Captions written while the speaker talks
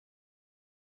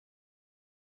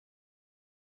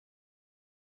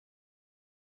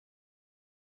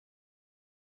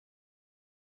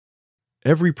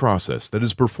Every process that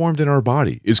is performed in our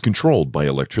body is controlled by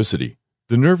electricity.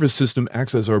 The nervous system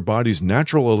acts as our body's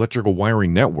natural electrical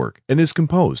wiring network and is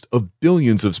composed of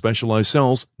billions of specialized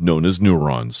cells known as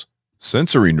neurons.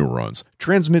 Sensory neurons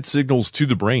transmit signals to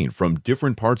the brain from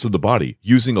different parts of the body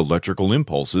using electrical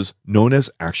impulses known as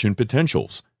action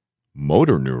potentials.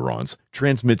 Motor neurons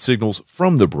transmit signals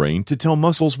from the brain to tell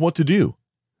muscles what to do.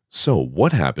 So,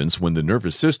 what happens when the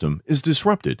nervous system is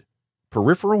disrupted?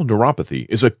 Peripheral neuropathy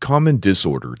is a common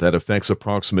disorder that affects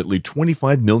approximately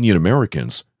 25 million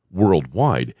Americans.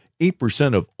 Worldwide,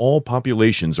 8% of all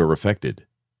populations are affected.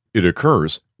 It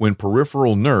occurs when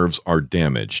peripheral nerves are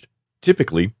damaged.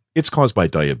 Typically, it's caused by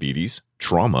diabetes,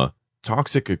 trauma,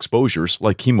 toxic exposures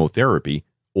like chemotherapy,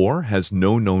 or has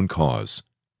no known cause.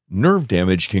 Nerve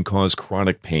damage can cause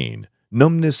chronic pain,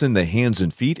 numbness in the hands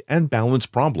and feet, and balance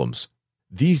problems.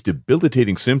 These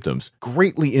debilitating symptoms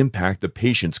greatly impact the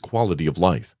patient's quality of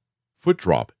life. Foot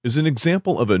drop is an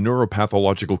example of a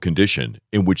neuropathological condition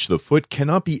in which the foot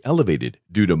cannot be elevated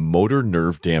due to motor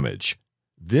nerve damage.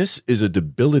 This is a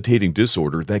debilitating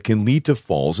disorder that can lead to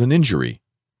falls and injury.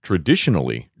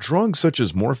 Traditionally, drugs such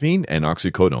as morphine and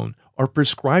oxycodone are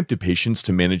prescribed to patients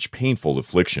to manage painful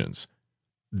afflictions.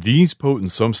 These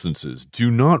potent substances do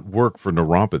not work for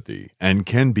neuropathy and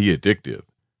can be addictive.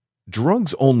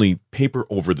 Drugs only paper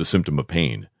over the symptom of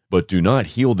pain, but do not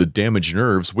heal the damaged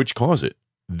nerves which cause it.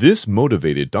 This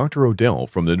motivated Dr. Odell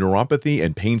from the Neuropathy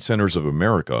and Pain Centers of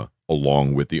America,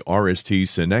 along with the RST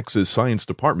SANEXAS Science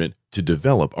Department, to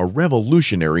develop a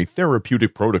revolutionary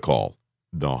therapeutic protocol.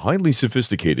 The highly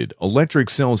sophisticated electric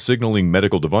cell signaling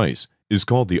medical device is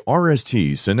called the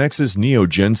RST SANEXAS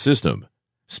neoGEN system.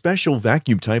 Special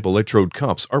vacuum-type electrode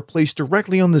cups are placed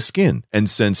directly on the skin and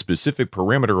send specific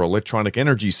parameter electronic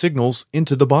energy signals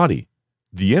into the body.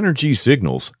 The energy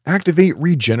signals activate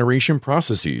regeneration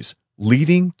processes,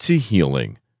 leading to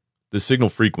healing. The signal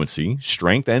frequency,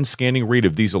 strength, and scanning rate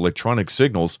of these electronic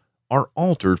signals are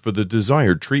altered for the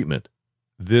desired treatment.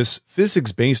 This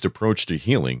physics-based approach to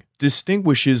healing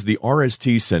distinguishes the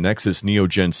RST SANEXAS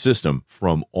neoGEN system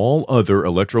from all other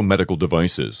electromedical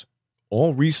devices.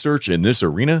 All research in this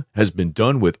arena has been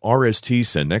done with RST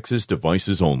SANEXAS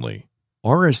devices only.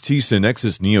 RST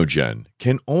SANEXAS neoGEN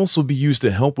can also be used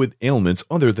to help with ailments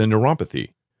other than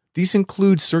neuropathy. These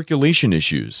include circulation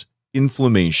issues,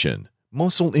 inflammation,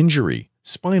 muscle injury,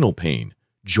 spinal pain,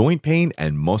 joint pain,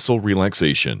 and muscle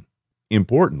relaxation.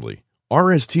 Importantly,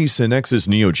 RST SANEXAS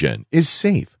neoGEN is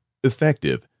safe,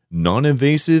 effective,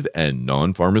 non-invasive, and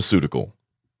non-pharmaceutical.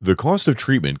 The cost of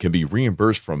treatment can be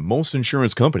reimbursed from most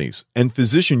insurance companies, and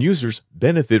physician users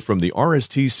benefit from the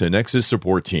RST SANEXAS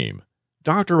support team.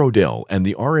 Dr. Odell and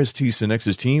the RST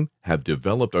SANEXAS team have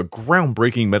developed a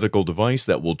groundbreaking medical device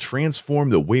that will transform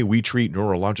the way we treat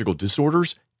neurological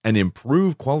disorders and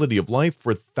improve quality of life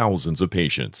for thousands of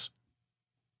patients.